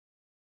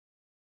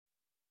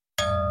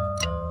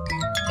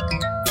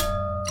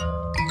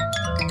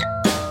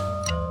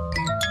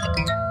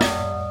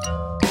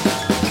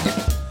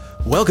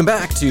Welcome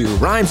back to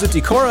Rhymes with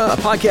Decorah, a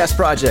podcast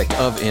project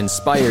of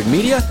Inspired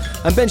Media.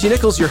 I'm Benji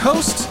Nichols, your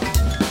host,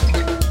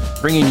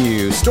 bringing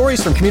you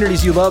stories from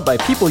communities you love by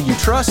people you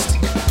trust.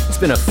 It's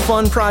been a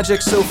fun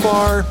project so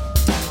far.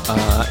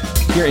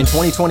 Here in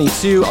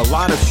 2022, a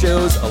lot of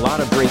shows, a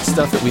lot of great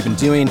stuff that we've been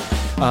doing,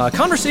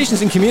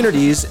 conversations in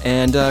communities,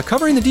 and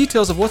covering the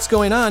details of what's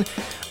going on.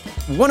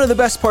 One of the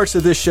best parts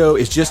of this show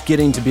is just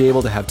getting to be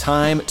able to have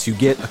time to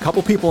get a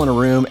couple people in a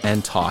room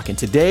and talk. And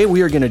today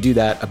we are going to do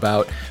that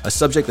about a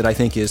subject that I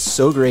think is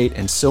so great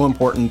and so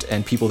important,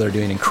 and people that are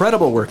doing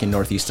incredible work in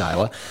Northeast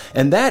Iowa,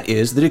 and that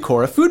is the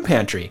Decorah Food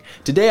Pantry.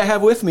 Today I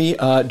have with me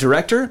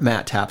Director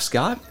Matt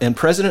Tapscott and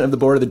President of the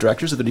Board of the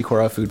Directors of the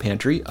Decorah Food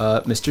Pantry,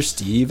 Mr.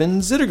 Steven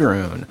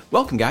Zittergruen.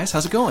 Welcome, guys.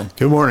 How's it going?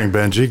 Good morning,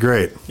 Benji.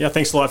 Great. Yeah,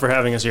 thanks a lot for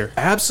having us here.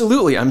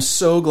 Absolutely. I'm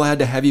so glad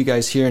to have you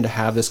guys here and to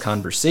have this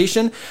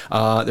conversation.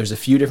 There's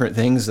a few different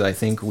things that I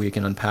think we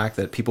can unpack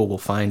that people will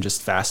find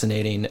just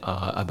fascinating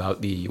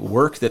about the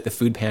work that the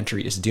Food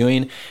Pantry is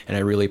doing, and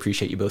I really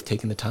appreciate you both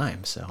taking the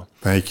time. So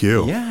thank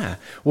you. Yeah,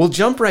 we'll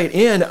jump right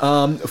in.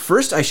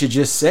 First, I should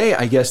just say,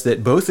 I guess,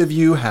 that both of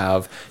you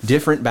have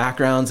different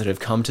backgrounds that have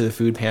come to the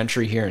Food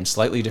Pantry here in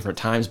slightly different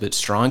times, but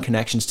strong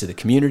connections to the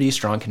community,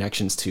 strong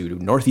connections to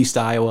Northeast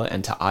Iowa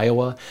and to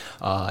Iowa,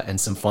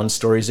 and some fun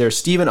stories there.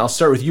 Steven, I'll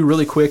start with you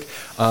really quick.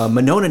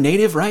 Monona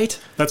native, right?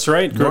 That's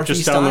right. Grew up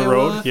just down the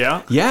road.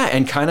 Yeah. Yeah,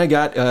 and kind of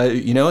got,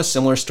 a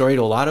similar story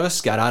to a lot of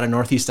us. Got out of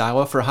Northeast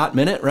Iowa for a hot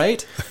minute,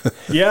 right?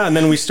 Yeah, and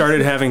then we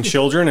started having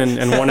children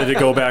and wanted to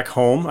go back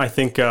home. I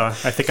think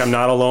I'm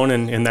not alone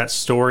in that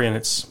story, and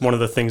it's one of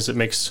the things that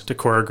makes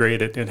Decorah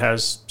great. It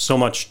has so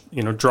much,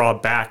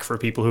 drawback for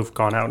people who've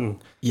gone out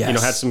and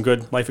yes, had some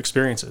good life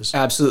experiences.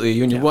 Absolutely.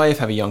 You and your wife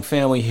have a young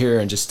family here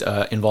and just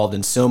involved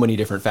in so many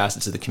different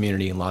facets of the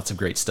community and lots of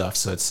great stuff.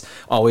 So it's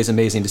always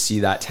amazing to see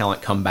that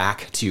talent come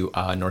back to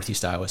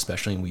Northeast Iowa,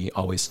 especially, and we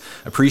always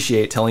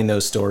appreciate telling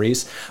those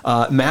stories.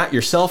 Matt,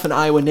 yourself an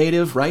Iowa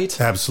native, right?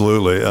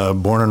 Absolutely.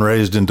 Born and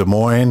raised in Des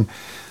Moines.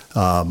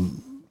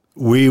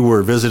 We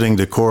were visiting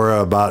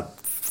Decorah about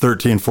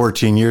 13,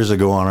 14 years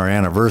ago on our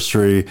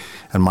anniversary,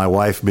 and my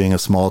wife, being a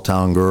small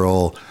town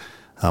girl,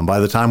 by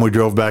the time we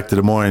drove back to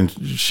Des Moines,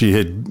 she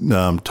had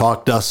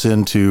talked us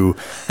into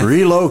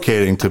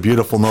relocating to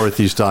beautiful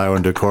Northeast Iowa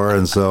and Decorah,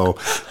 and so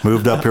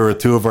moved up here with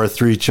two of our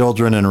three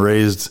children and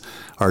raised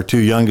our two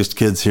youngest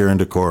kids here in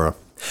Decorah.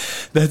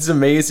 That's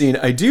amazing.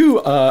 I do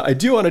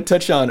want to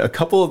touch on a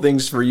couple of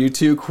things for you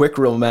too, quick,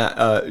 real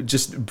Matt,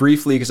 just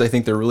briefly, because I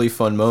think they're really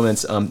fun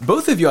moments.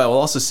 Both of you, I will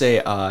also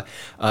say,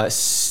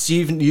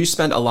 Steve, you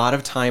spend a lot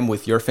of time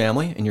with your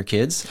family and your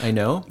kids, I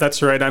know.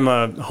 That's right. I'm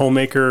a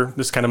homemaker.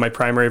 This is kind of my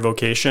primary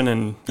vocation,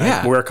 and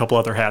I wear a couple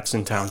other hats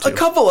in town too. A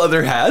couple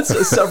other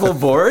hats, several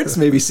boards,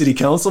 maybe city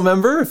council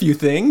member, a few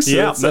things. So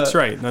yeah, that's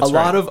right. That's a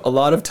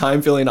lot of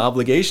time filling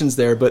obligations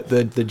there, but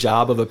the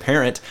job of a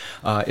parent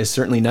is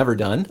certainly never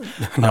done.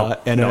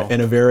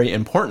 And a very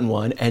important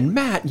one. And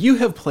Matt, you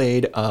have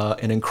played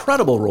an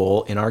incredible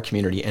role in our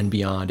community and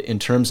beyond in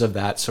terms of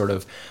that sort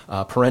of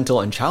parental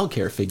and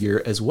childcare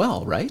figure as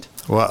well, right?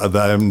 Well,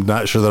 I'm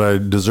not sure that I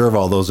deserve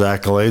all those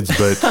accolades,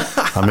 but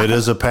it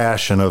is a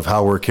passion of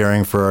how we're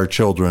caring for our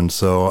children.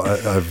 So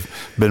I've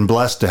been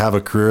blessed to have a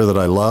career that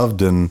I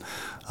loved, and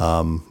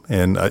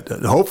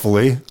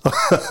hopefully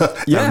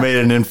I've made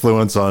an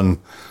influence on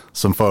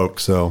some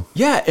folks. So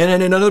yeah,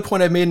 and another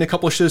point I've made in a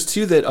couple of shows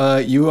too,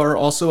 that you are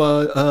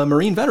also a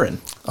Marine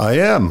veteran. I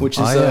am, which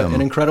is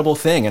an incredible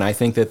thing, and I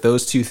think that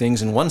those two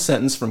things in one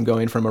sentence, from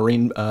going from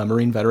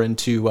Marine veteran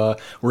to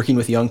working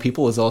with young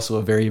people, is also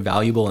a very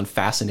valuable and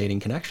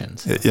fascinating connection.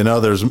 So.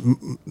 There's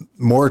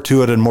more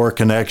to it and more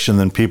connection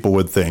than people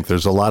would think.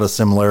 There's a lot of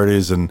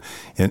similarities, and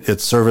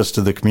its service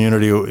to the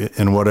community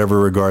in whatever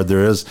regard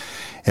there is.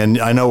 And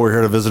I know we're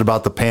here to visit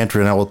about the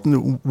pantry,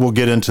 and we'll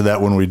get into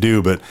that when we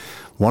do, but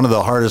one of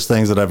the hardest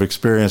things that I've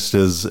experienced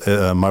is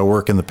my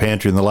work in the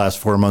pantry in the last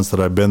 4 months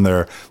that I've been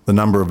there, the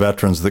number of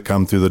veterans that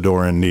come through the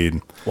door in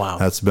need. Wow.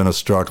 That's been a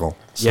struggle.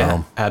 So.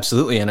 Yeah,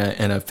 absolutely, and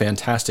a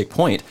fantastic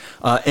point.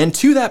 And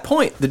to that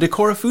point, the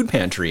Decorah Food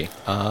Pantry,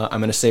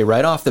 I'm going to say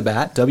right off the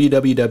bat,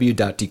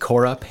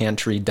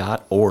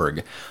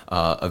 www.decorahpantry.org,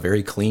 a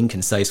very clean,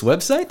 concise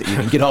website that you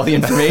can get all the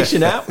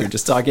information at. We were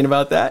just talking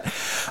about that.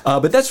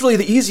 But that's really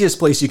the easiest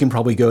place you can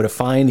probably go to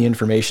find the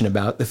information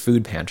about the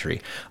Food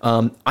Pantry.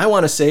 I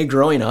want to say,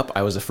 growing up,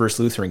 I was a First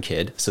Lutheran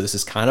kid, so this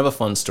is kind of a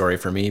fun story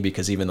for me,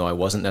 because even though I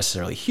wasn't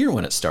necessarily here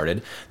when it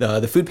started,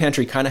 the Food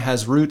Pantry kind of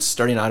has roots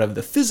starting out of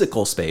the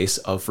physical space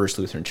of First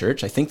Lutheran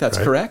Church. I think that's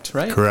correct,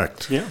 right?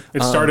 Correct. Yeah.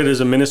 It started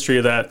as a ministry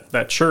of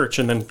that church,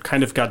 and then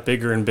kind of got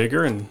bigger and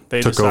bigger, and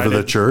they took over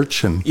the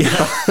church, and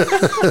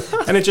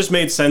and it just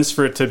made sense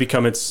for it to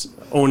become its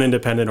own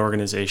independent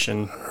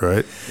organization.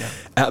 Right. Yeah.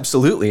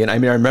 Absolutely. And I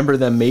mean, I remember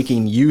them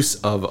making use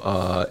of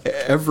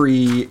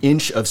every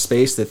inch of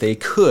space that they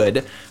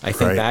could. I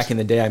think back in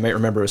the day, I might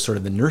remember it was sort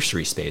of the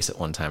nursery space at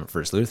one time at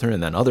First Lutheran,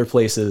 and then other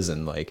places,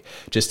 and like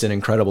just an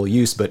incredible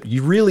use. But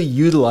you really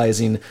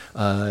utilizing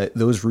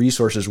those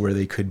resources where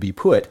they could be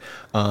put,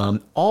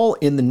 all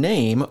in the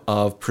name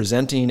of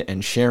presenting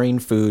and sharing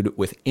food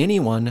with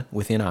anyone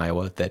within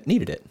Iowa that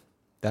needed it.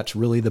 That's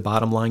really the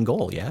bottom line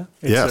goal, yeah?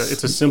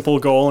 It's a simple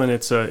goal, and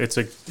it's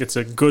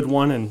a good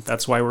one, and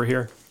that's why we're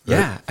here.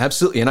 Yeah,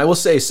 absolutely. And I will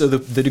say, so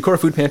the Decorah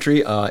Food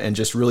Pantry, and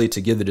just really to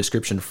give the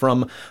description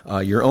from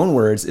your own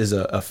words, is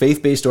a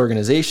faith-based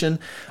organization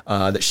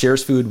that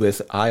shares food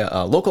with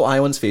local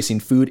Iowans facing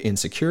food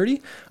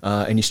insecurity,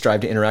 and you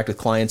strive to interact with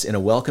clients in a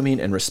welcoming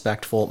and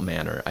respectful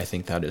manner. I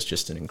think that is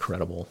just an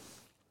incredible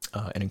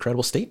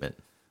statement.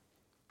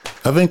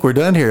 I think we're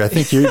done here. I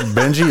think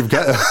Benji, you've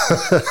got.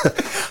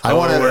 I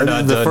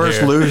want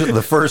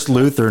the First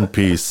Lutheran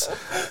piece.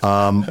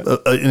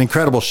 An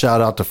incredible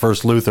shout out to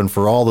First Lutheran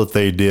for all that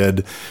they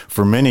did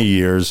for many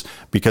years,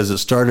 because it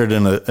started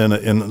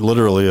in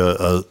literally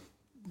a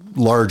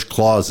large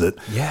closet.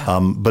 Yeah.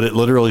 But it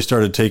literally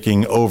started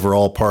taking over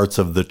all parts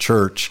of the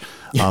church.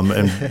 And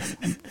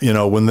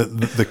when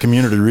the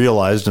community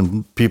realized,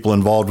 and people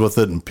involved with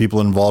it, and people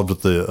involved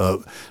with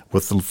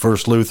the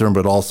First Lutheran,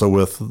 but also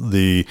with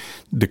the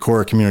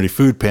Decorah Community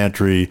Food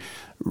Pantry,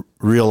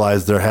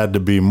 realized there had to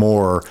be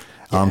more.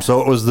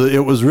 So it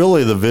was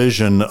really the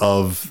vision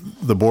of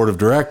the board of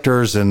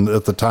directors, and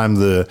at the time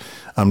the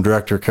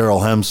director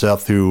Carol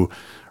Hemseth, who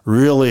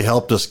really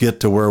helped us get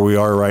to where we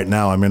are right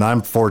now. I mean,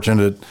 I'm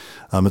fortunate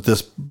at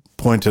this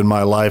point in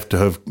my life to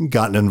have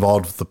gotten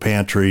involved with the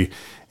pantry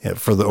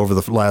over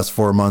the last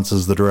 4 months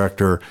as the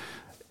director,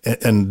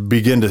 and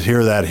begin to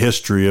hear that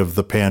history of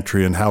the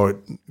pantry and how it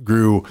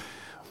grew.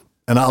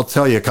 And I'll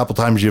tell you, a couple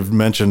times you've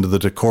mentioned the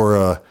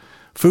Decorah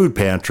Food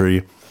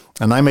Pantry,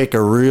 and I make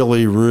a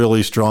really,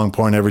 really strong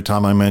point every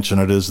time I mention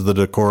it, is the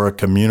Decorah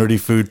Community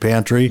Food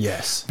Pantry.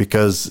 Yes.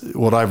 Because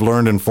what I've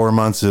learned in 4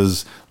 months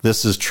is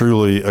this is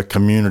truly a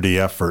community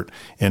effort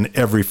in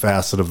every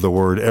facet of the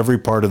word. Every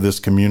part of this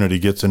community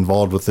gets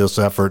involved with this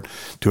effort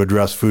to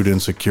address food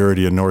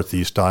insecurity in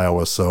Northeast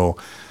Iowa. So,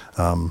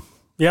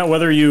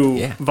 whether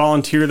you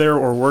volunteer there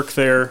or work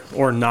there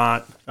or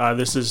not,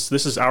 this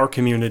is our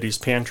community's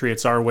pantry.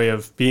 It's our way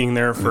of being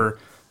there for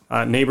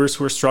neighbors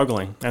who are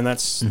struggling, and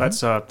that's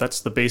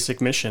the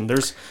basic mission.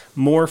 There's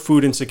more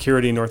food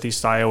insecurity in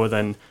Northeast Iowa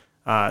than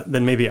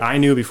maybe I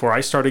knew before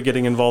I started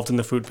getting involved in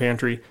the food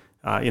pantry.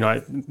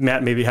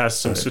 Matt maybe has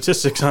some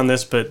statistics on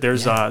this, but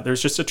there's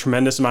just a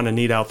tremendous amount of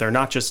need out there,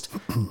 not just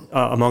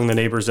among the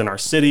neighbors in our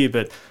city,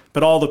 but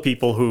all the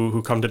people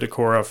who come to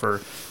Decorah for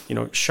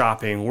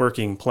shopping,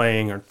 working,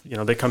 playing, or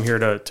they come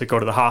here to go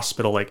to the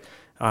hospital. Like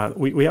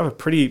we have a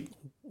pretty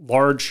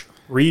large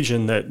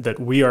region that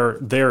we are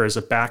there as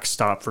a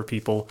backstop for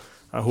people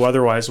who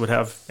otherwise would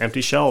have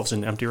empty shelves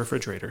and empty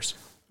refrigerators.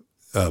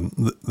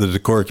 The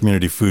Decorah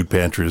Community Food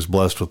Pantry is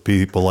blessed with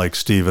people like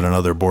Stephen and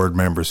other board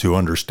members who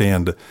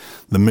understand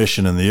the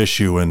mission and the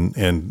issue,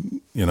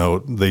 and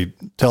they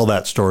tell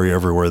that story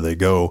everywhere they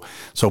go.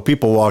 So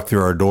people walk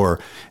through our door,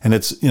 and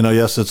it's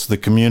yes, it's the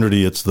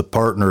community, it's the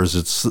partners,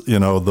 it's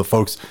the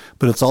folks,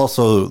 but it's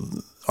also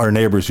our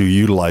neighbors who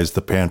utilize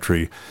the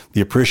pantry,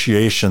 the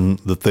appreciation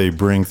that they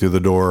bring through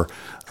the door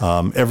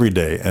every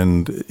day.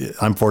 And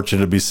I'm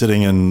fortunate to be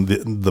sitting in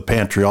the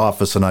pantry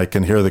office, and I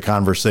can hear the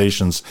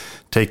conversations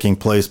taking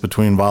place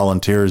between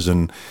volunteers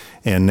and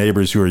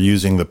neighbors who are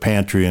using the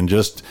pantry, and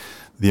just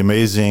the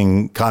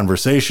amazing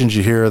conversations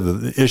you hear,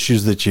 the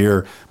issues that you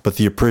hear, but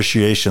the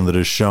appreciation that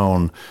is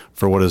shown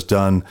for what is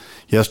done.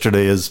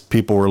 Yesterday, as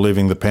people were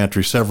leaving the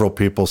pantry, several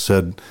people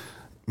said,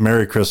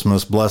 "Merry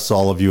Christmas, bless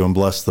all of you, and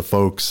bless the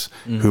folks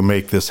who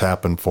make this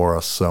happen for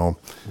us." So,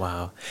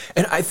 wow.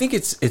 And I think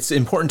it's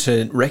important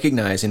to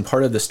recognize, in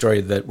part of the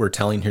story that we're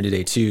telling here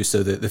today too,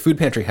 so the food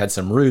pantry had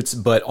some roots,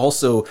 but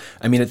also,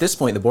 I mean, at this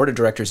point, the board of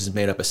directors is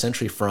made up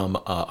essentially from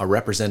a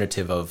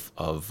representative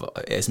of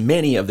as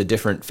many of the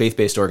different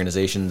faith-based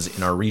organizations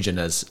in our region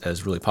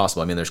as really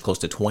possible. I mean, there's close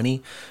to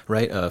 20,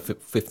 right?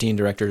 15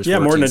 directors. Yeah,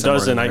 more than a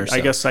dozen. I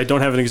guess I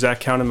don't have an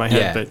exact count in my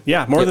head,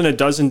 but more than a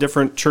dozen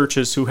different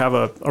churches who have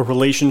a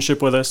relationship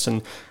with us,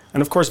 and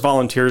of course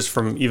volunteers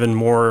from even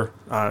more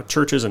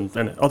churches and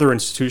other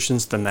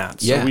institutions than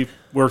that. So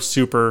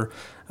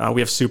we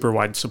have super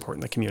wide support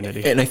in the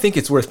community. And I think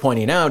it's worth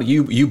pointing out,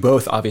 you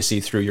both obviously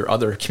through your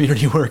other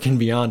community work and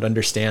beyond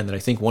understand that I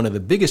think one of the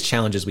biggest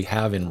challenges we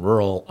have in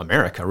rural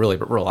America, really,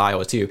 but rural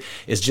Iowa too,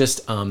 is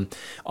just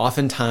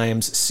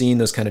oftentimes seeing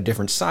those kind of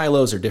different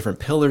silos or different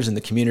pillars in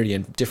the community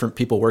and different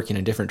people working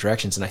in different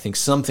directions. And I think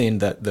something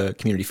that the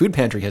Community Food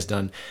Pantry has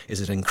done is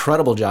an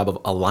incredible job of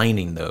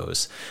aligning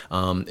those.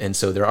 And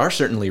so there are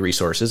certainly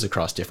resources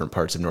across different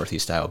parts of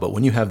Northeast Iowa, but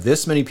when you have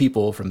this many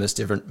people from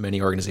many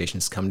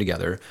organizations come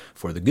together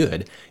for the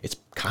good, it's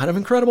kind of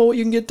incredible what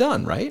you can get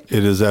done, right?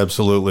 It is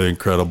absolutely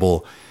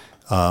incredible.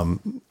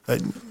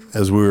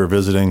 As we were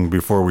visiting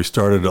before we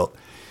started,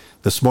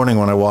 this morning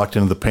when I walked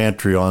into the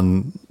pantry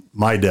on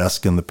my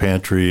desk in the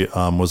pantry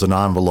was an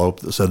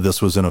envelope that said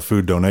this was in a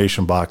food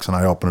donation box, and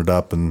I opened it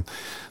up, and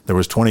there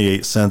was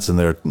 28 cents in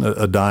there,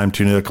 a dime,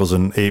 2 nickels,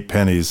 and 8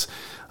 pennies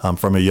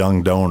from a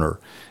young donor.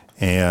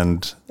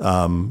 And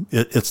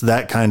it's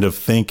that kind of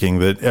thinking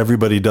that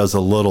everybody does a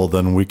little,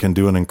 then we can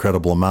do an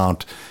incredible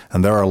amount.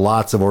 And there are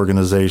lots of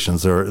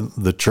organizations, there are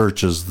the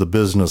churches, the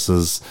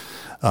businesses,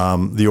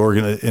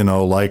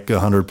 like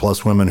 100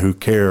 Plus Women Who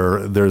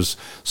Care. There's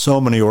so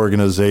many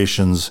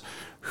organizations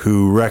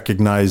who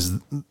recognize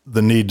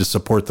the need to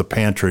support the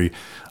pantry.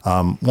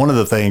 One of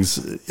the things,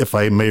 if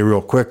I may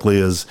real quickly,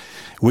 is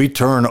we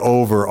turn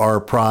over our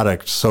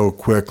product so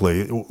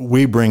quickly.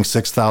 We bring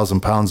 6,000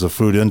 pounds of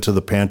food into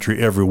the pantry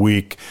every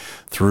week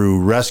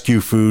through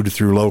rescue food,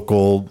 through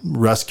local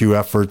rescue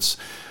efforts,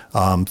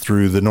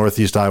 through the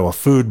Northeast Iowa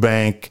Food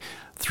Bank,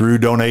 through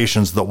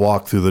donations that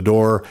walk through the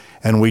door,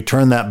 and we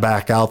turn that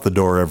back out the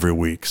door every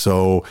week.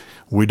 So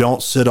we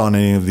don't sit on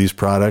any of these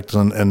products,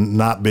 and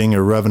not being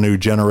a revenue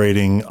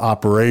generating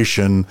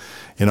operation,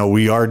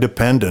 we are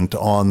dependent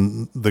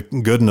on the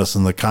goodness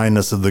and the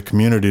kindness of the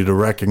community to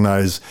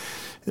recognize.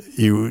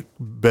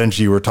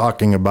 Benji, were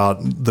talking about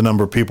the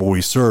number of people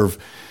we serve.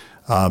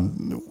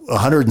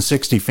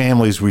 160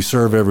 families we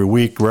serve every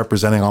week,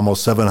 representing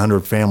almost 700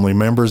 family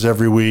members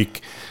every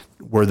week,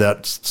 where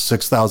that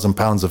 6,000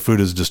 pounds of food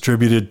is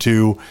distributed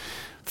to.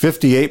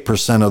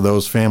 58% of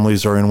those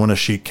families are in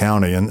Winneshiek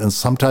County, and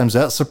sometimes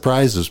that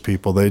surprises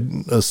people. They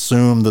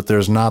assume that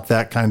there's not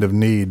that kind of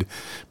need,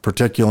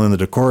 particularly in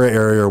the Decorah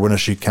area or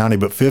Winneshiek County,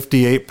 but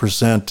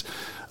 58%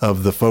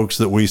 of the folks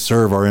that we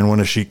serve are in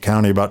Winneshiek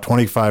County. About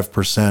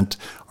 25%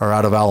 are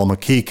out of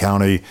Alamakee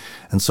County.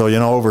 And so,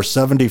 over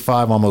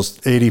 75,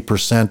 almost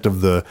 80%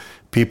 of the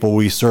people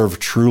we serve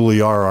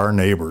truly are our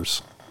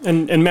neighbors.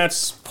 And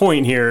Matt's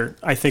point here,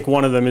 I think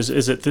one of them is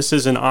that this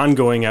is an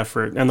ongoing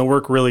effort, and the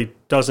work really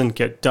doesn't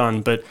get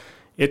done, but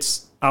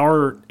it's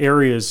our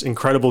area's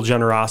incredible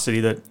generosity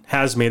that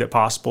has made it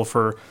possible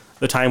for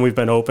the time we've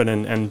been open,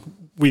 and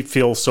we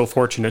feel so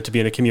fortunate to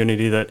be in a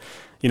community that,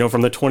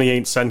 from the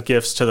 28-cent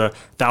gifts to the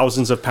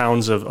thousands of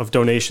pounds of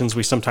donations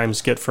we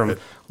sometimes get from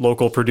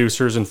local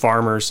producers and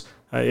farmers,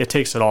 it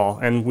takes it all,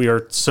 and we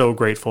are so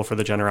grateful for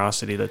the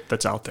generosity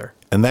that's out there.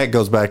 And that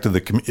goes back to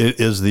it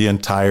is the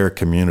entire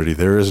community.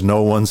 There is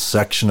no one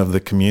section of the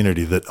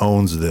community that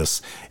owns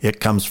this. It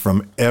comes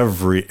from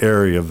every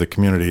area of the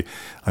community.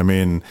 I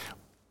mean,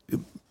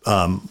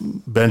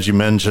 Benji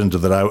mentioned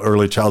that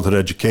early childhood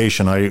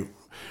education. I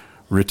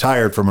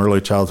retired from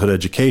early childhood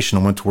education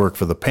and went to work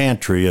for the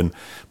pantry, and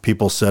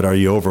people said, "Are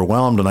you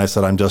overwhelmed?" And I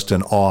said, "I'm just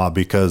in awe,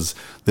 because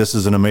this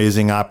is an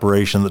amazing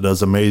operation that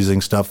does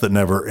amazing stuff that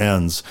never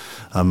ends."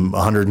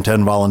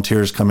 110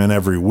 volunteers come in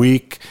every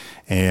week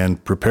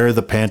and prepare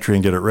the pantry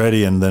and get it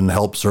ready, and then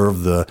help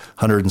serve the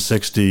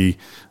 160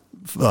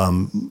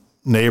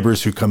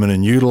 neighbors who come in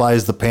and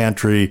utilize the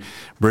pantry,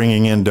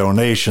 bringing in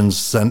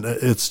donations. And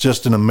it's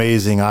just an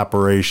amazing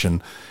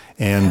operation.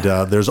 And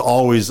there's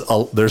always a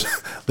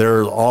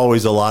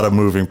lot of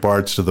moving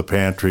parts to the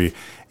pantry,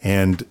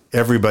 and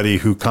everybody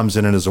who comes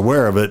in and is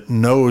aware of it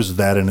knows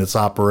that in its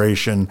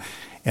operation,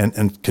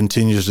 and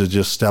continues to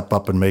just step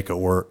up and make it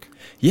work.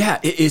 Yeah,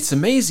 it's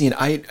amazing.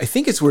 I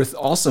think it's worth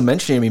also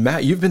mentioning. I mean,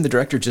 Matt, you've been the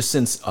director just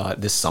since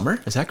this summer.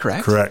 Is that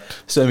correct?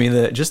 Correct. So, I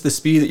mean, just the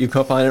speed that you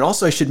come up on. And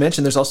also, I should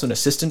mention, there's also an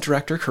assistant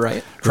director,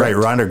 correct? Right.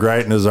 Rhonda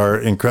Greiton is our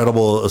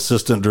incredible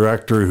assistant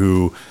director,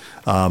 who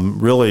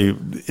really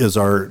is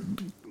our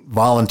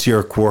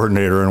volunteer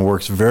coordinator and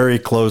works very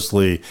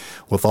closely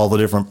with all the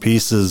different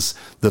pieces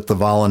that the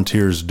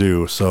volunteers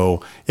do.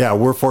 So, yeah,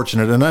 we're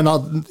fortunate. And then,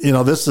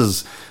 this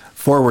is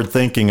forward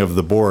thinking of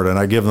the board, and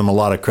I give them a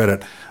lot of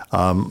credit.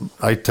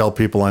 I tell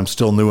people I'm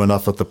still new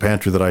enough at the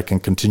pantry that I can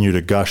continue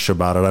to gush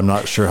about it. I'm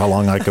not sure how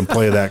long I can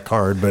play that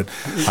card, but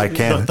I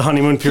can. The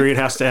honeymoon period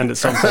has to end at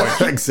some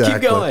point. Exactly.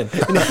 Keep going.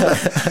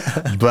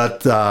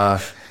 But,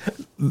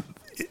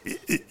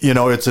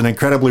 it's an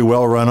incredibly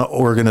well-run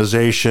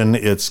organization.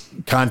 It's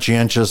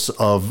conscientious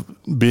of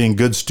being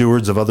good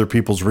stewards of other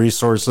people's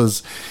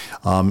resources.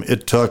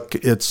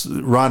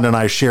 Rhonda and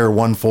I share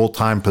one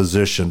full-time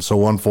position, so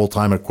one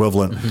full-time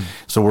equivalent. Mm-hmm.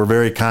 So we're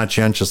very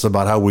conscientious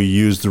about how we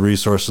use the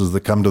resources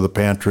that come to the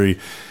pantry,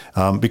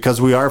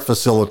 because we are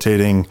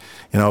facilitating,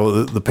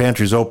 the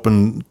pantry's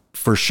open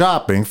for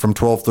shopping from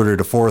 12:30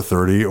 to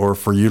 4:30, or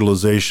for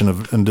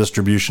utilization and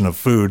distribution of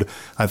food,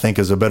 I think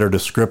is a better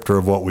descriptor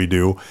of what we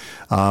do,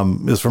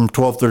 is from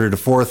 12:30 to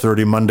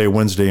 4:30 Monday,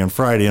 Wednesday, and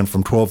Friday, and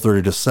from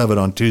 12:30 to 7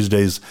 on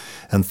Tuesdays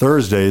and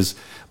Thursdays.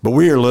 But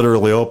we are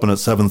literally open at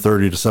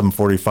 7:30 to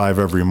 7:45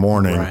 every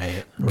morning,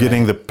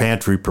 getting the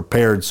pantry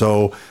prepared.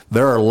 So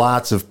there are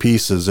lots of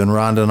pieces, and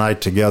Rhonda and I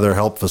together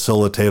help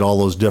facilitate all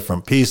those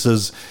different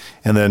pieces,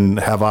 and then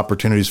have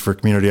opportunities for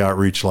community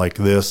outreach like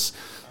this.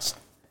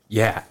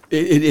 Yeah,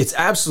 it's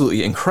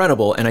absolutely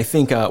incredible. And I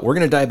think we're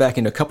going to dive back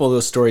into a couple of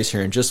those stories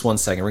here in just one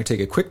second. We're going to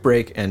take a quick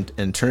break and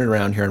turn it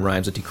around here in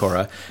Rhymes with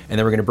Decorah. And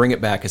then we're going to bring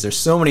it back because there's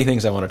so many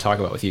things I want to talk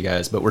about with you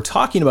guys. But we're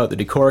talking about the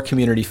Decorah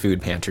Community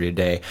Food Pantry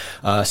today.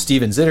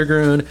 Steven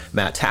Zittergruen,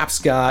 Matt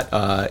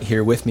Tapscott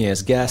here with me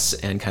as guests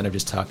and kind of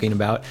just talking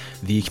about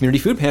the Community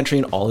Food Pantry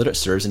and all that it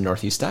serves in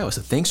Northeast Iowa.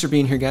 So thanks for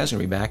being here, guys. We're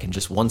going to be back in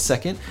just one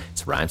second.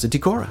 It's Rhymes with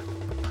Decorah.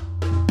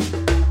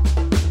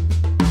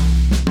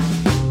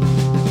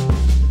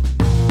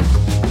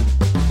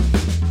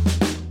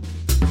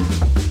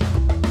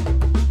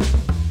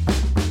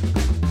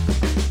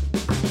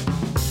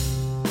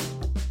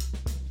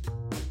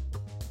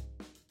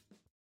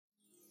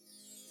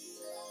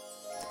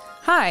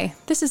 Hi,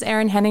 this is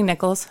Erin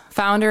Henning-Nichols,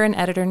 founder and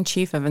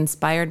editor-in-chief of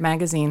Inspired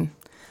Magazine.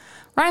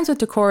 Rhymes with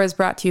Decorah is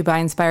brought to you by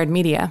Inspired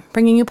Media,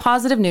 bringing you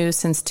positive news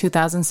since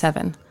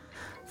 2007.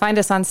 Find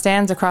us on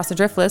stands across the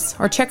Driftless,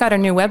 or check out our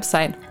new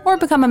website, or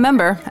become a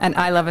member at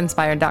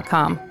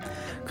iloveinspired.com.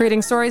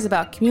 Creating stories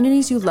about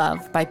communities you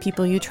love by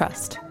people you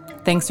trust.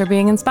 Thanks for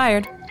being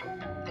inspired.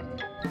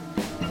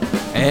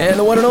 And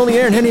the one and only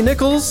Erin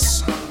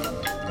Henning-Nichols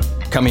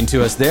coming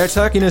to us there,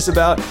 talking to us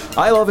about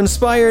I Love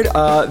Inspired,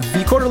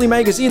 the quarterly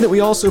magazine that we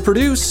also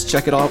produce.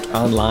 Check it out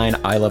online,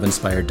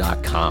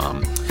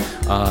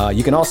 iloveinspired.com.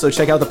 You can also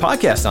check out the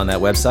podcast on that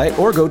website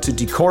or go to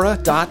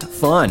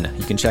decorah.fun.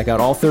 You can check out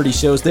all 30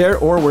 shows there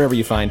or wherever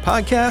you find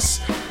podcasts,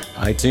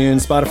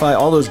 iTunes, Spotify,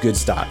 all those good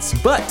spots.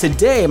 But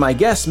today, my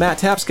guests, Matt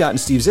Tapscott and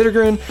Steve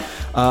Zittergruen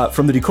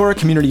from the Decorah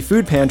Community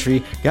Food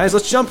Pantry. Guys,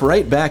 let's jump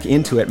right back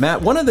into it.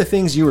 Matt, one of the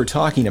things you were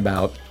talking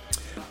about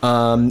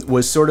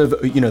was sort of,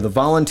 the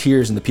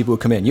volunteers and the people who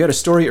come in. You had a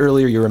story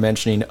earlier you were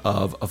mentioning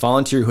of a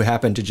volunteer who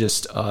happened to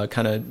just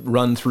kind of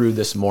run through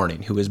this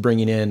morning, who was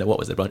bringing in, what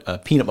was it,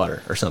 peanut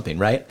butter or something,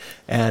 right?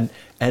 And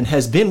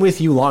has been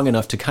with you long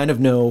enough to kind of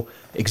know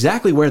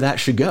exactly where that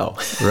should go.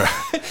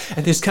 Right.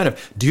 And just kind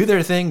of do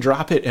their thing,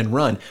 drop it, and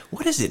run.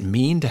 What does it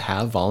mean to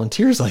have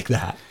volunteers like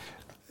that?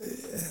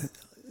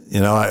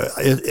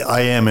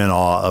 I am in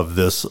awe of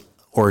this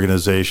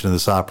organization,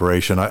 this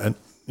operation.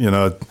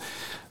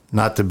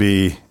 Not to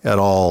be at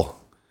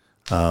all,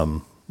 I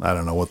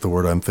don't know what the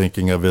word I'm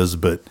thinking of is,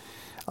 but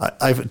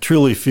I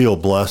truly feel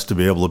blessed to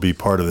be able to be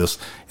part of this.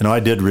 I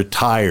did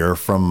retire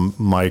from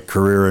my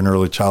career in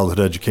early childhood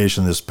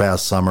education this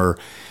past summer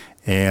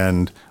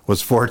and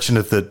was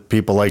fortunate that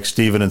people like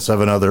Steven and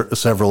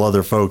several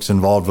other folks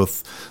involved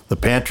with the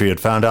pantry had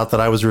found out that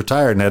I was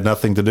retired and had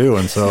nothing to do.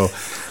 And so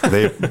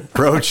they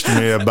approached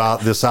me about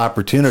this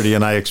opportunity,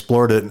 and I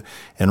explored it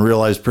and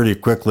realized pretty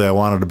quickly I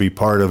wanted to be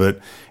part of it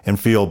and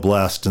feel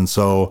blessed. And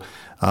so,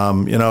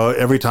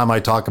 every time I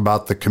talk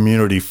about the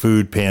community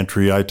food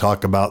pantry, I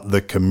talk about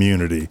the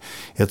community.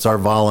 It's our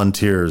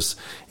volunteers.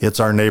 It's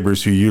our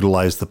neighbors who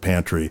utilize the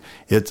pantry.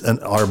 It's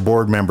our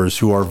board members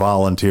who are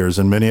volunteers,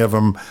 and many of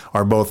them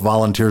are both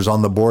volunteers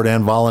on the board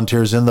and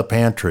volunteers in the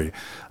pantry.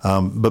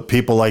 But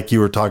people like you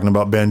were talking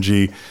about,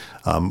 Benji,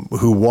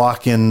 who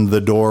walk in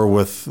the door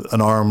with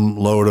an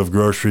armload of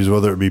groceries,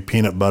 whether it be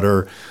peanut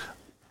butter.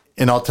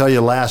 And I'll tell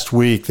you, last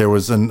week there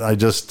was, I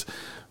just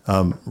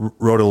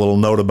wrote a little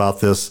note about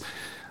this.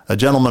 A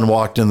gentleman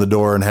walked in the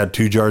door and had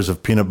 2 jars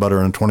of peanut butter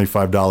and a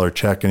 $25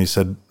 check, and he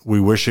said, we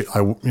wish it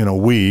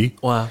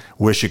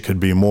could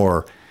be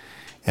more.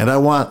 And I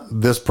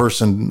want this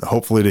person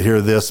hopefully to hear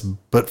this,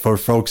 but for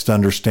folks to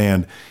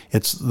understand,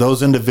 it's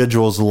those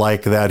individuals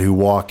like that who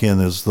walk in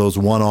as those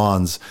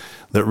one-ons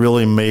that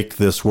really make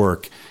this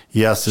work.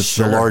 Yes, it's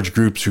the large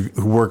groups who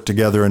work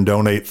together and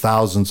donate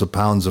thousands of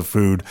pounds of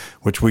food,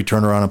 which we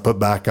turn around and put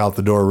back out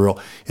the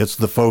door. It's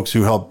the folks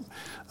who help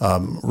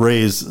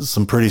raise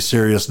some pretty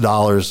serious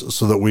dollars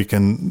so that we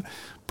can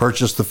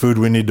purchase the food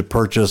we need to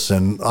purchase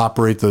and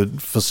operate the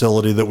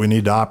facility that we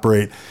need to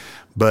operate.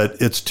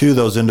 But it's to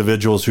those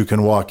individuals who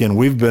can walk in.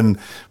 We've been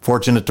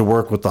fortunate to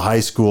work with the high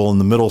school and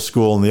the middle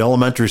school and the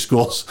elementary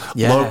schools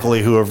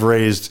locally who have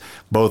raised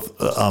both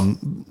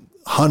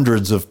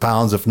hundreds of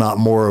pounds, if not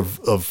more,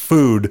 of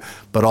food,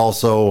 but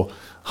also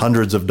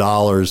hundreds of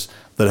dollars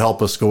that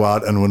help us go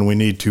out and when we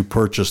need to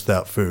purchase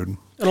that food.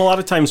 And a lot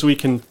of times we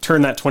can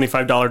turn that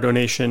 $25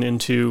 donation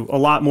into a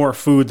lot more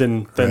food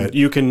than right.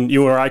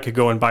 you or I could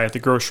go and buy at the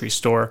grocery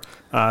store.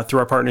 Through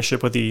our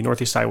partnership with the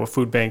Northeast Iowa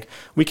Food Bank,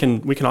 we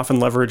can often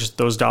leverage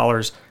those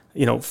dollars,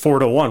 4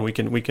 to 1. We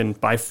can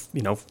buy 100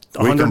 meals.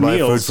 We can buy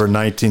food for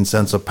 19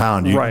 cents a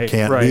pound. You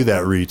can't do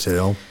that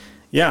retail.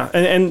 Yeah,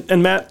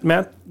 and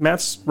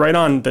Matt's right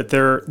on that.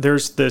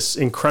 There's this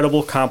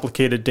incredible,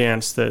 complicated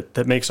dance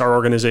that makes our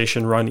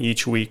organization run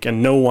each week,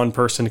 and no one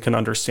person can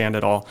understand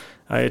it all.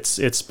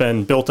 It's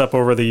been built up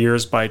over the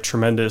years by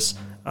tremendous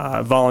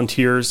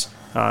volunteers.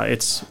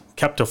 It's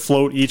kept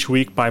afloat each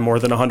week by more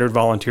than 100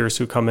 volunteers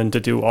who come in to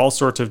do all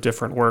sorts of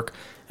different work,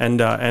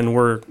 and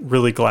we're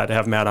really glad to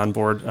have Matt on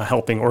board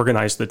helping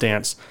organize the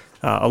dance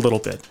a little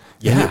bit.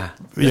 Yeah.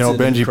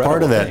 Benji,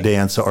 part of that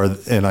dance,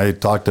 and I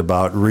talked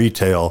about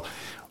retail,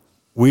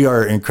 we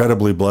are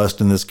incredibly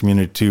blessed in this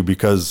community too,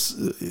 because,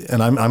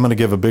 and I'm going to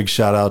give a big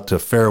shout out to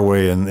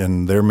Fairway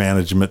and their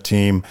management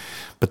team,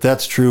 but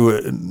that's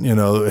true. You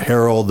know,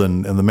 Harold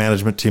and the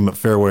management team at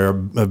Fairway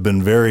have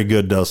been very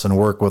good to us and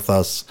work with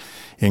us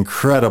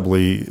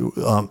incredibly.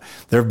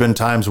 There have been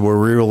times where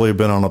we really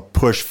been on a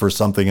push for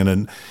something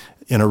and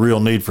in a real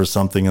need for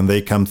something, and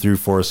they come through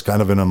for us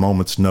kind of in a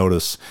moment's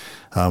notice.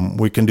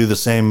 We can do the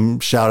same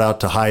shout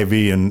out to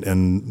Hy-Vee and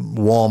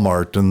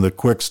Walmart and the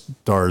Quick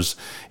Stars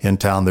in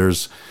town.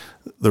 There's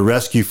the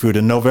rescue food.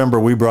 In November,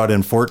 we brought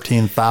in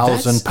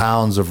 14,000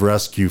 pounds of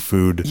rescue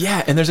food.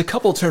 Yeah, and there's a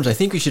couple of terms. I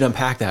think we should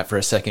unpack that for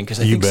a second,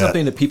 because I think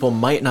something that people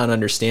might not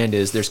understand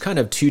is there's kind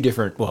of three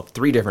different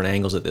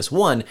angles at this.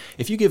 One,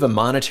 if you give a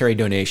monetary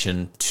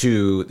donation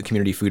to the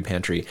community food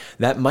pantry,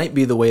 that might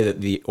be the way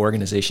that the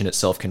organization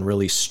itself can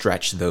really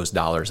stretch those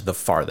dollars the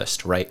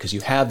farthest, right? Because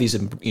you have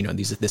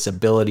this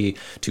ability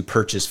to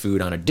purchase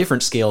food on a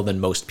different scale than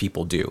most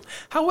people do.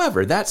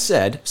 However, that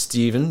said,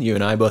 Stephen, you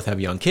and I both have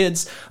young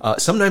kids.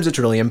 Sometimes it's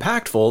really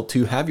impactful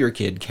to have your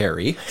kid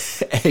carry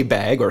a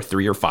bag or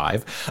 3 or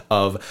 5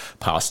 of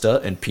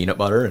pasta and peanut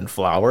butter and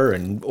flour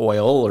and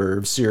oil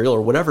or cereal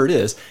or whatever it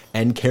is,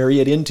 and carry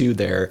it into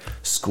their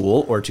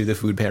school or to the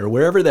food pantry,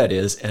 wherever that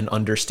is, and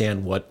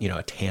understand what,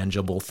 a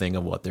tangible thing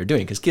of what they're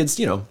doing. Because kids,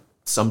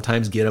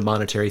 sometimes get a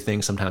monetary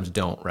thing, sometimes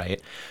don't,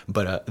 right?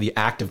 But the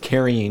act of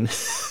carrying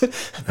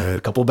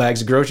a couple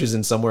bags of groceries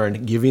in somewhere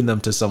and giving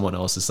them to someone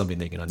else is something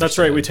they can understand. That's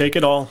right. We take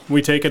it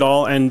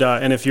all. And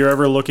if you're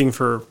ever looking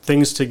for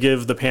things to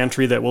give the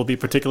pantry that will be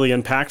particularly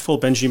impactful,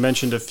 Benji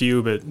mentioned a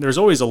few, but there's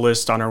always a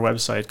list on our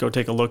website. Go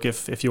take a look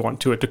if you want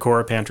to at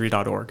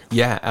decorahpantry.org.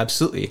 Yeah,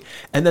 absolutely.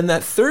 And then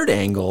that third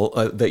angle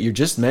that you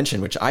just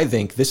mentioned, which I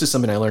think this is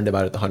something I learned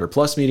about at the 100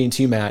 Plus meeting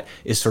too, Matt,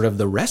 is sort of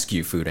the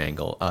rescue food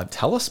angle.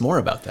 Tell us more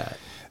about that.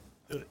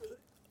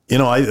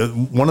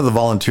 One of the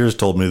volunteers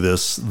told me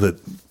this, that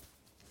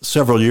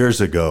several years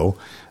ago,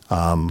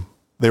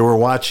 they were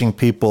watching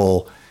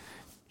people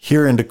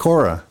here in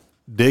Decorah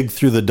dig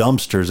through the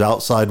dumpsters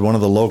outside one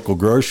of the local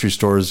grocery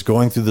stores,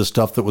 going through the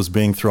stuff that was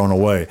being thrown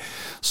away.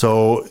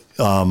 So,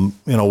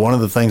 one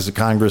of the things that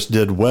Congress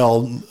did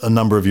well a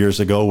number of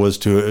years ago was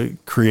to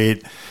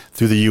create,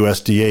 through the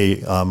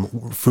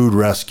USDA, food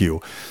rescue.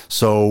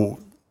 So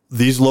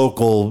these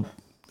local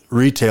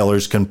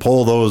retailers can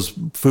pull those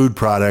food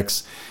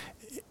products,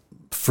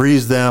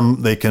 freeze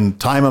them, they can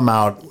time them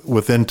out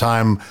within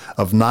time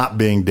of not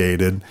being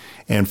dated,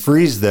 and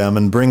freeze them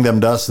and bring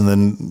them to us. And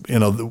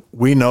then,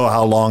 we know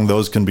how long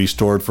those can be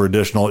stored for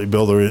additional, you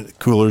build the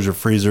coolers or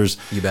freezers.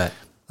 You bet.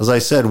 As I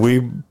said,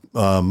 we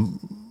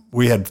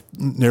had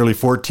nearly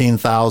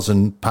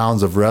 14,000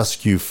 pounds of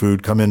rescue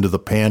food come into the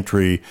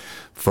pantry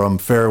from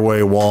Fairway,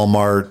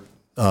 Walmart,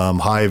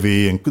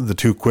 Hy-Vee, and the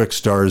 2 Quick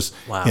Stars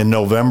in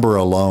November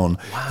alone.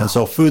 Wow. And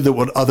so food that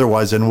would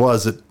otherwise, and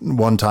was at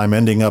one time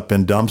ending up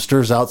in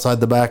dumpsters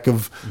outside the back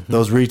of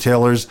those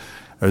retailers,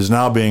 is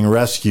now being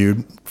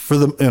rescued for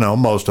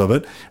most of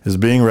it is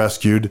being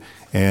rescued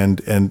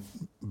and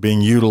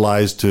being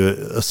utilized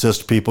to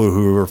assist people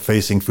who are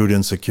facing food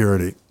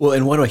insecurity. Well,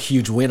 and what a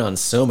huge win on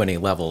so many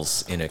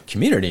levels in a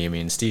community. I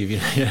mean, Steve,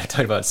 you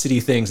talk about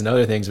city things and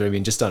other things, but I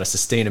mean, just on a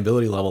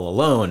sustainability level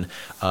alone,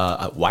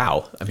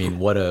 wow. I mean,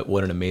 what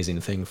an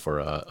amazing thing for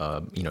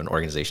an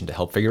organization to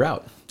help figure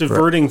out.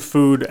 Diverting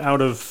food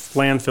out of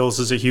landfills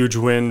is a huge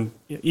win,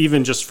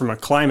 even just from a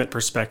climate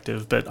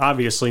perspective, but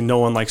obviously no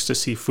one likes to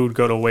see food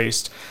go to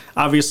waste.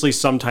 Obviously,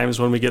 sometimes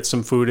when we get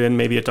some food in,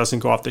 maybe it doesn't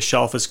go off the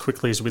shelf as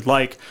quickly as we'd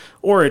like,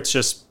 or it's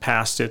just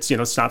past it's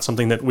not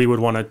something that we would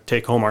want to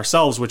take home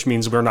ourselves, which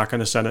means we're not going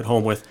to send it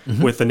home with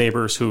the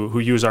neighbors who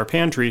use our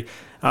pantry.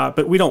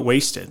 But we don't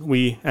waste it.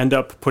 We end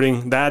up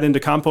putting that into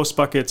compost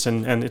buckets,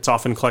 and it's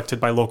often collected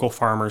by local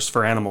farmers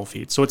for animal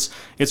feed. So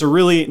it's a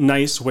really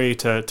nice way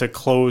to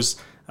close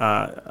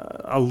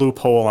a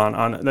loophole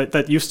on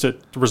that used to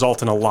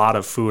result in a lot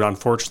of food,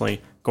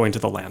 unfortunately, going to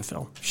the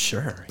landfill.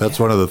 Sure. That's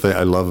one of the things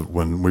I love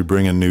when we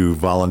bring a new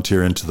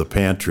volunteer into the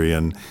pantry,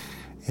 and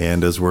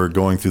as we're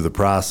going through the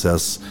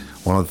process,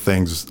 one of the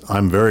things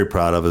I'm very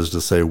proud of is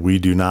to say we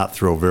do not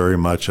throw very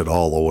much at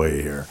all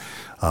away here.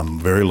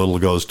 Very little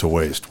goes to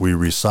waste. We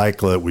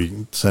recycle it.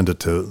 We send it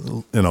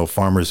to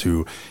farmers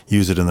who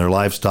use it in their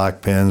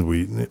livestock pens.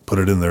 We put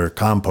it in their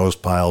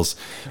compost piles.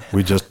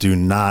 We just do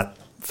not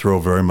throw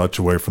very much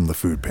away from the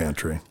food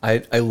pantry.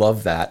 I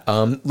love that.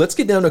 Let's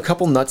get down to a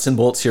couple nuts and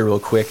bolts here real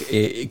quick,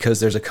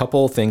 because there's a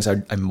couple things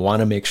I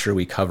want to make sure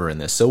we cover in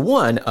this. So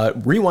one,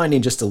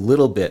 rewinding just a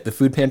little bit, the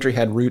food pantry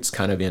had roots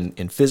kind of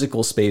in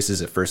physical spaces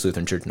at First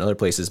Lutheran Church and other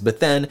places. But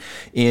then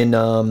in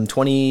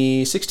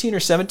 2016 or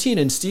 17,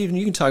 and Steve,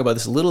 you can talk about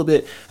this a little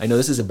bit. I know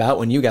this is about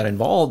when you got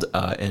involved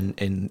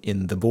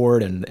in the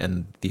board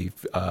and the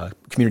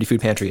community food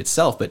pantry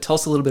itself, but tell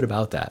us a little bit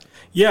about that.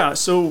 Yeah,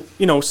 so,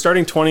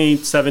 starting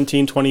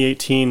 2017,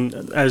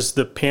 2018, as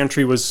the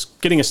pantry was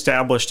getting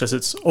established as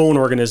its own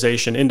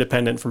organization,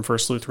 independent from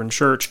First Lutheran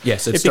Church.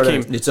 Yes, it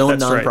became its own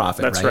nonprofit.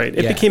 That's right.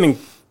 It became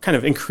kind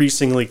of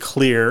increasingly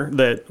clear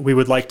that we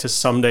would like to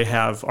someday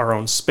have our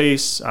own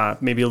space,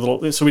 maybe a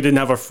little, so we didn't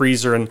have a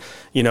freezer and,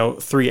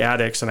 3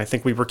 attics. And I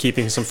think we were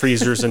keeping some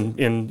freezers in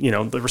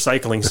the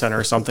recycling center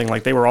or something,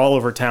 like they were all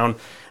over town.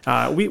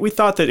 We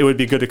thought that it would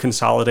be good to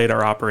consolidate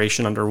our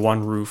operation under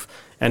one roof.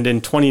 And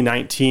in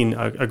 2019,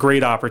 a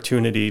great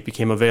opportunity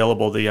became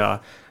available.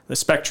 The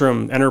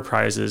Spectrum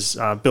Enterprises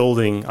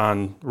building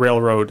on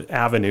Railroad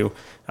Avenue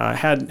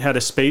had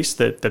a space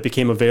that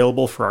became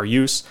available for our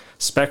use.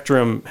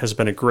 Spectrum has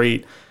been a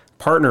great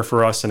partner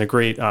for us and a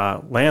great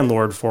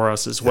landlord for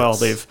us as well.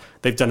 Yes.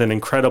 They've done an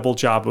incredible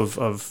job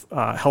of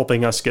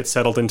helping us get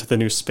settled into the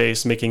new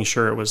space, making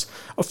sure it was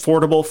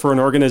affordable for an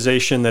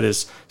organization that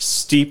is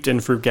steeped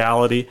in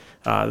frugality,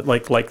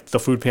 like the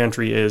food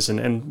pantry is,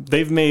 and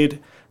they've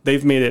made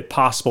it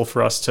possible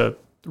for us to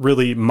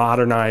really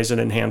modernize and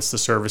enhance the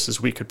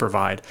services we could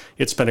provide.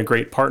 It's been a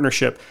great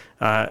partnership.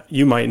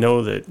 You might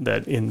know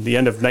that in the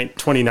end of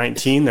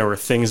 2019, there were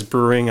things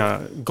brewing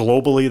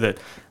globally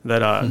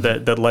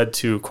that led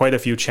to quite a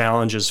few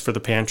challenges for the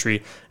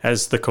pantry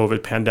as the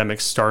COVID pandemic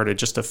started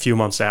just a few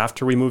months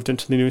after we moved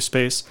into the new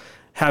space.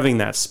 Having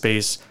that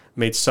space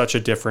made such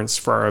a difference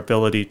for our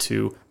ability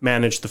to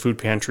manage the food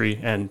pantry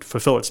and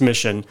fulfill its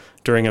mission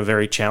during a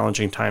very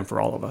challenging time for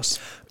all of us.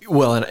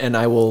 Well, and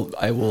I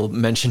will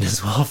mention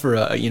as well for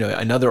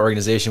another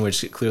organization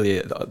which clearly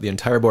the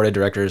entire board of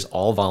directors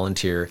all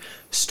volunteer,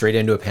 straight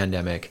into a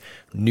pandemic,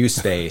 new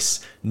space,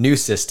 new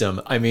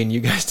system. I mean, you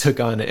guys took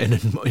on an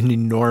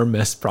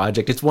enormous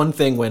project. It's one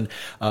thing when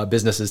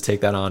businesses take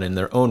that on in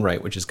their own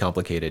right, which is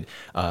complicated.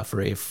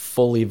 For a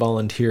fully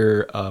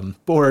volunteer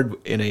board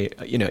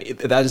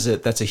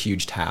that's a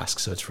huge task.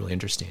 So it's really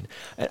interesting.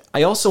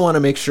 I also want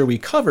to make sure we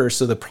cover,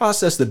 so the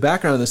process, the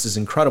background of this is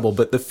incredible,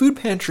 but the food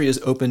pantry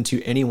is open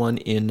to anyone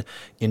in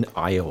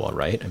Iowa,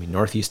 right? I mean,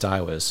 Northeast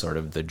Iowa is sort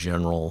of the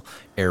general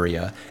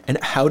area.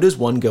 And how does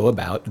one go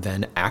about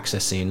then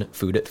accessing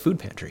food at the food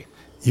pantry?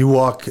 You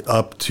walk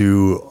up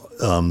to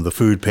the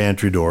food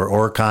pantry door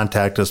or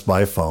contact us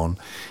by phone,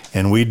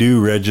 and we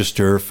do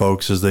register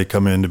folks as they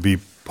come in to be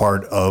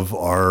part of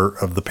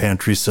the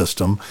pantry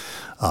system.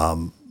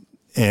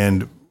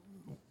 And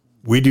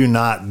we do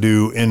not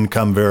do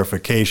income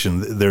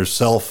verification. There's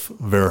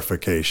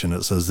self-verification.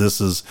 It says this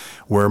is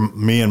where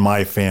me and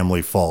my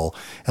family fall.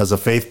 As a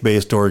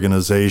faith-based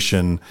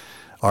organization,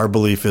 our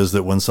belief is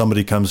that when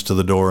somebody comes to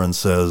the door and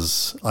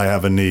says, I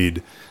have a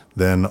need,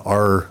 then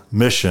our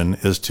mission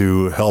is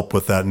to help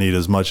with that need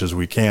as much as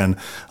we can.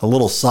 A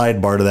little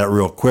sidebar to that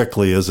real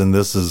quickly is, and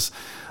this is,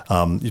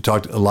 you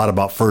talked a lot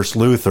about First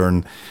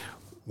Lutheran.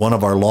 One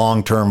of our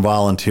long-term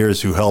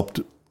volunteers who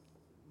helped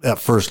at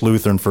First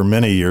Lutheran for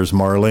many years,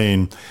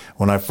 Marlene,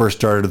 when I first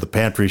started at the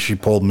pantry, she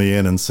pulled me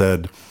in and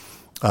said,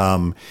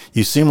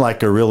 you seem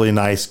like a really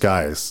nice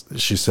guy,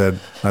 she said.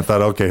 I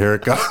thought, okay, here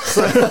it goes.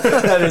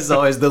 That is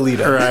always the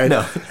leader. Right.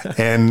 No.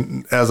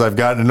 And as I've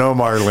gotten to know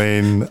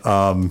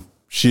Marlene,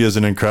 she is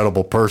an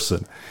incredible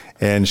person.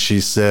 And she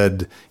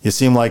said, you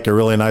seem like a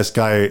really nice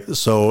guy.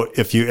 So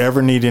if you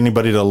ever need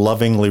anybody to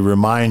lovingly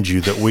remind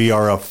you that we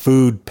are a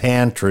food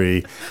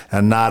pantry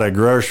and not a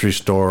grocery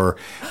store,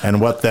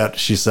 and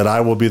she said,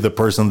 I will be the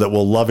person that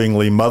will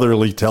lovingly,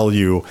 motherly tell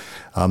you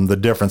the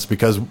difference,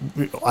 because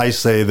I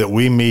say that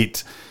we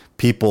meet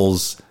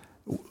people's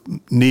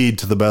need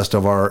to the best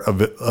of our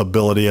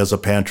ability as a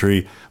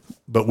pantry,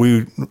 but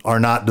we are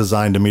not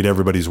designed to meet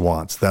everybody's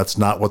wants. That's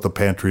not what the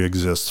pantry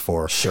exists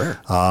for. Sure.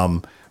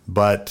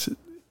 But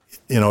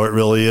it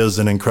really is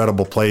an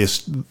incredible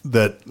place,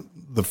 that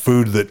the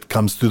food that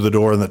comes through the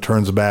door and that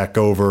turns back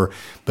over,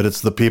 but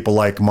it's the people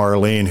like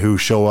Marlene who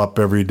show up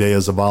every day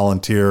as a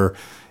volunteer,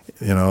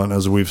 and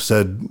as we've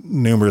said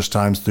numerous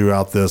times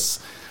throughout this,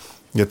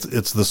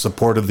 it's the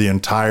support of the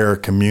entire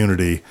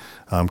community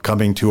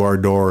coming to our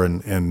door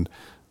and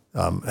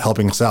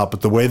helping us out.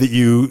 But the way that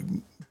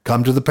you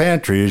come to the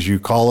pantry is you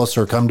call us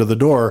or come to the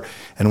door,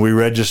 and we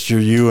register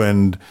you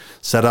and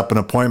set up an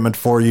appointment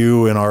for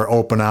you in our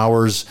open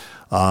hours.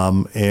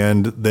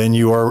 And then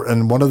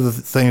and one of the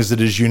things that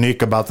is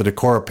unique about the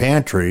Decorah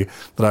Pantry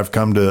that I've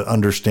come to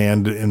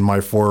understand in my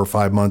 4 or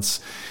 5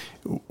 months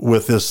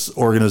with this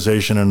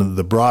organization and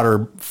the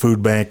broader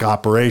food bank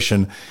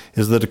operation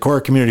is the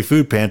Decorah Community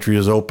Food Pantry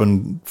is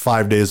open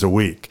 5 days a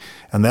week.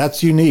 And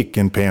that's unique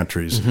in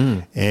pantries. Mm-hmm.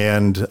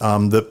 And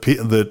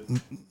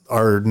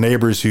our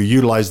neighbors who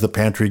utilize the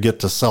pantry get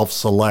to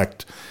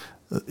self-select.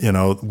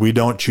 We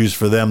don't choose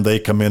for them. They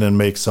come in and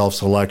make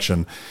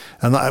self-selection.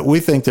 And we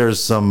think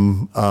there's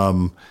some,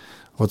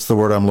 what's the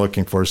word I'm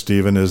looking for,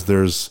 Stephen, is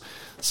there's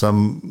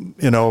some,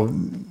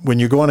 when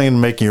you're going in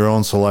and making your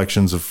own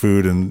selections of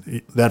food,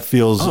 and that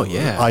feels, oh,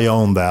 yeah. I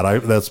own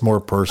that. That's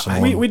more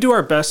personal. We do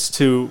our best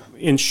to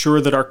ensure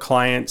that our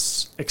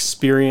clients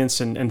experience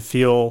and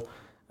feel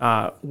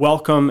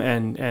welcome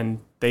and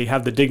they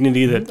have the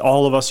dignity that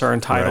all of us are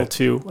entitled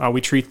to.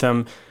 We treat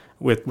them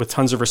with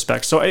tons of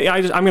respect. So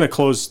I'm going to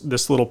close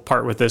this little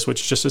part with this,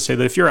 which is just to say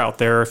that if you're out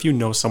there, if you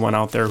know someone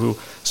out there who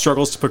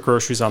struggles to put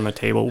groceries on the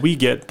table, we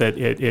get that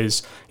it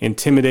is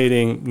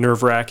intimidating,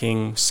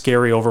 nerve-wracking,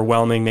 scary,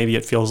 overwhelming. Maybe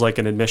it feels like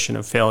an admission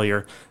of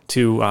failure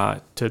to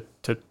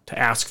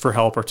ask for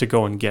help or to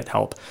go and get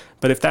help.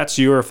 But if that's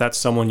you or if that's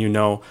someone you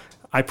know,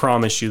 I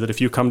promise you that if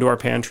you come to our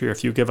pantry or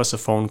if you give us a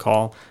phone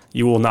call,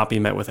 you will not be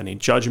met with any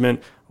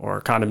judgment or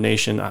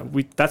condemnation.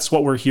 That's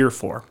what we're here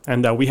for.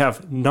 And we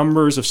have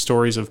numbers of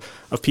stories of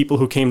people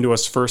who came to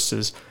us first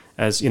as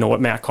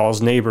what Matt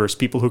calls neighbors,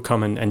 people who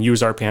come and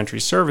use our pantry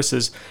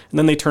services, and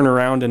then they turn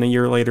around and a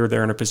year later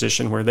they're in a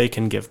position where they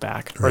can give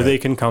back or they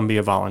can come be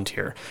a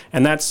volunteer.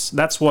 And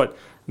that's what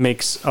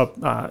makes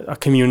a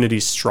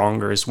community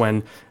stronger, is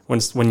when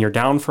you're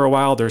down for a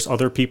while, there's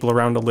other people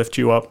around to lift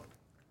you up.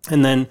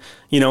 And then,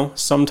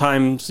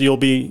 sometimes you'll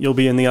be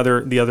in the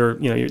other,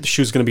 the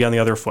shoe's going to be on the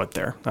other foot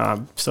there.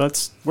 So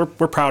we're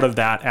proud of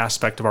that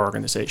aspect of our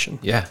organization.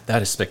 Yeah,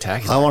 that is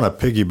spectacular. I want to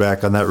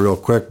piggyback on that real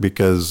quick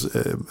because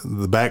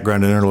the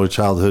background in early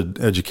childhood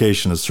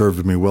education has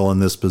served me well in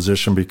this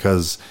position,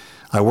 because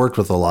I worked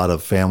with a lot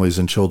of families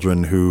and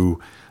children who,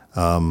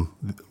 some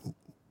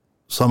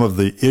of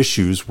the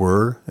issues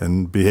were,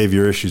 and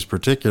behavior issues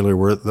particularly,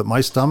 were that my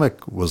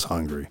stomach was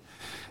hungry.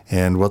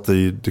 And what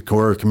the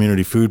Decorah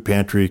Community Food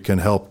Pantry can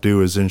help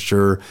do is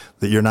ensure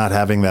that you're not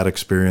having that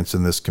experience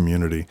in this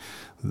community.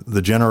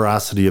 The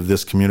generosity of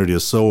this community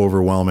is so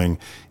overwhelming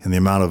in the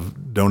amount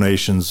of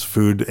donations,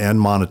 food and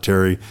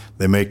monetary,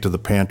 they make to the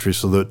pantry,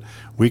 so that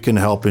we can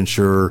help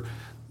ensure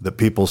that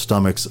people's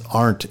stomachs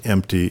aren't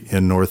empty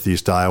in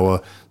Northeast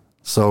Iowa.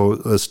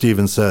 So, as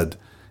Stephen said,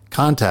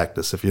 contact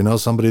us if you know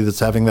somebody that's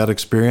having that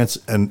experience,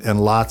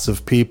 and lots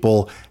of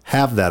people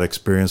have that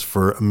experience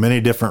for many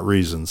different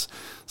reasons.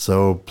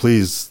 So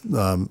please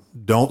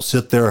don't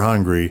sit there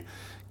hungry.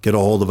 Get a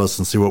hold of us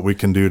and see what we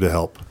can do to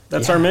help.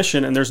 That's our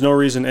mission, and there's no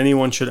reason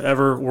anyone should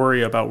ever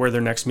worry about where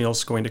their next meal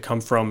is going to come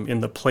from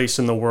in the place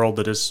in the world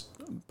that is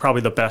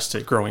probably the best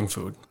at growing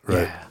food.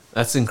 Right. Yeah.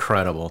 That's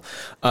incredible.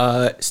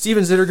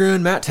 Stephen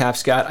Zittergruen, Matt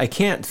Tapscott, I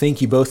can't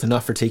thank you both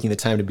enough for taking the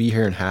time to be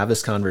here and have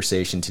this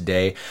conversation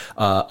today.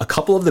 A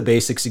couple of the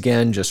basics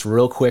again, just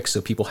real quick so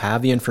people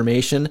have the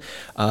information.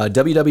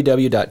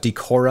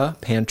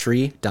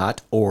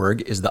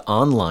 www.decorahpantry.org is the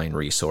online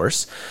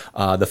resource.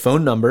 The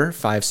phone number,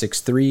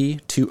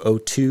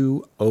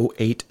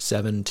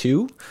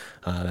 563-202-0872.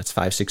 That's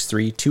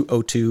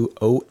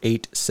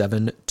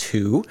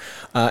 563-202-0872.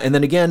 And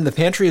then again, the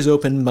pantry is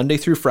open Monday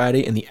through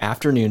Friday in the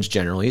afternoons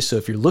generally. So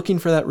if you're looking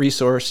for that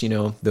resource,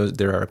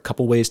 there are a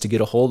couple ways to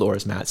get a hold, or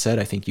as Matt said,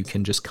 I think you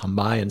can just come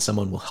by and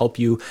someone will help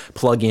you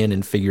plug in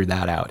and figure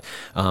that out.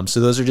 So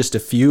those are just a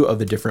few of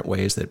the different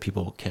ways that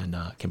people can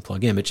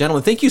plug in. But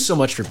gentlemen, thank you so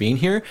much for being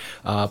here.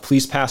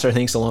 Please pass our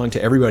thanks along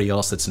to everybody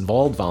else that's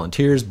involved,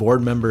 volunteers,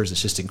 board members.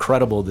 It's just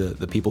incredible,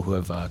 the people who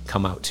have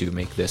come out to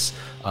make this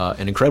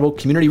an incredible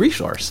community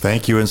resource.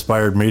 Thank you,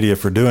 Inspired Media,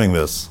 for doing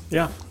this.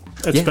 Yeah,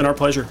 it's been our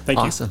pleasure. Thank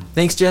you. Awesome.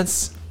 Thanks,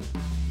 gents.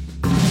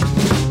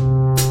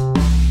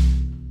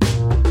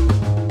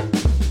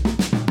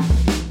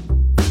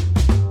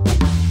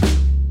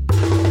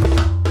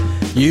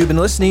 You've been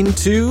listening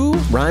to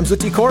Rhymes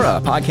with Decorah,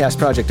 a podcast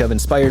project of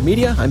Inspired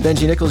Media. I'm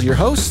Benji Nichols, your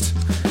host.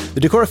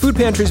 The Decorah Food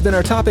Pantry has been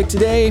our topic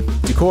today.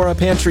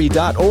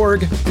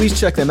 DecorahPantry.org. Please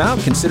check them out.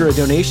 Consider a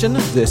donation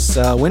this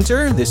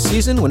winter, this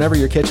season, whenever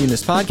you're catching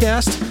this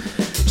podcast.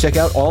 Check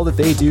out all that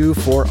they do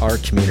for our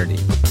community.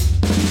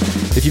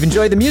 If you've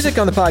enjoyed the music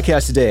on the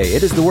podcast today,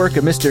 it is the work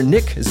of Mr.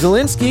 Nick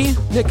Zielinski.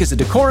 Nick is a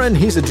Decoran.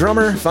 He's a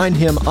drummer. Find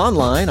him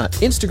online on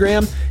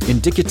Instagram,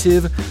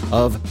 Indicative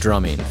of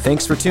Drumming.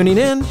 Thanks for tuning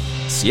in.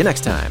 See you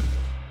next time.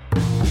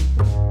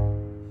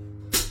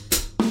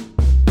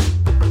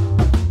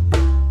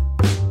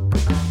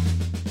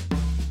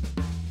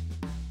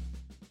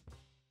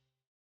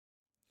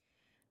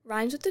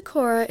 Rhymes with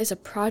Decorah is a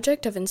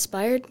project of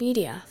Inspired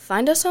Media.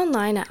 Find us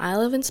online at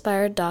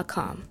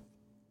iloveinspired.com.